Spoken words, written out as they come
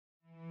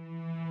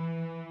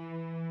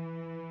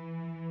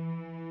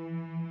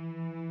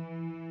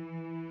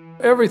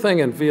Everything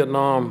in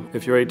Vietnam,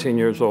 if you're 18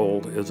 years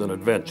old, is an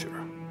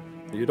adventure.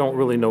 You don't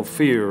really know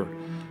fear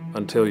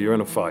until you're in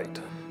a fight.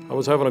 I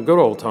was having a good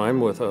old time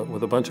with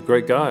a bunch of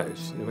great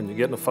guys. When you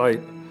get in a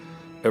fight,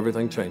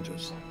 everything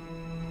changes.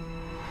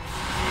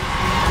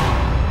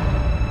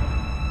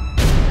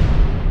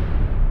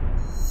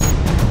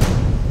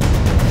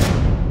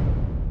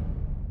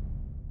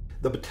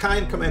 The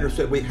battalion commander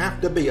said we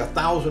have to be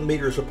 1,000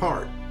 meters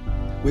apart.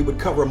 We would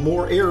cover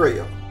more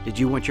area. Did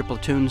you want your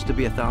platoons to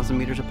be 1,000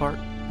 meters apart?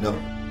 No.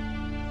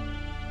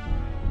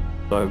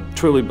 I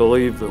truly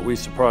believe that we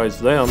surprised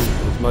them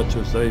as much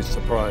as they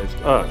surprised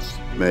us.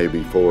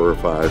 Maybe 4 or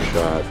 5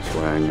 shots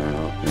rang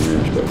out, and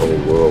then the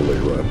whole world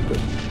erupted.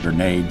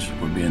 Grenades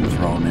were being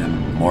thrown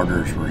in,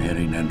 mortars were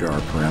hitting into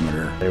our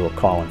perimeter. They were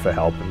calling for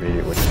help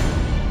immediately.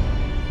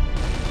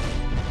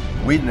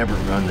 We'd never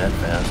run that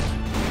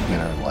fast in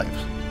our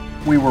lives.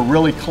 We were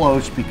really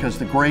close because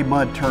the gray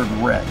mud turned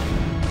red.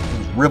 There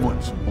was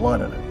rivulets of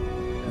blood in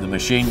it. The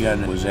machine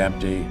gun was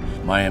empty.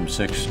 My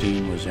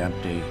M16 was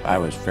empty. I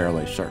was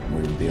fairly certain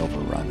we would be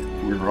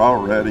overrun. We were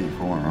all ready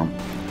for them,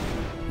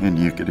 and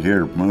you could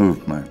hear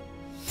movement.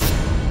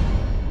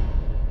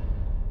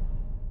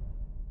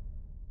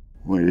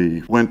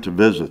 We went to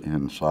visit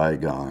in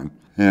Saigon,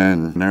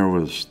 and there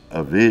was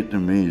a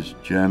Vietnamese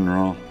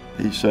general.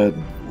 He said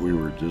we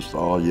were just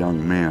all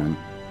young men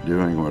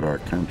doing what our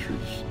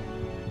countries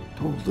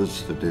told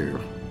us to do.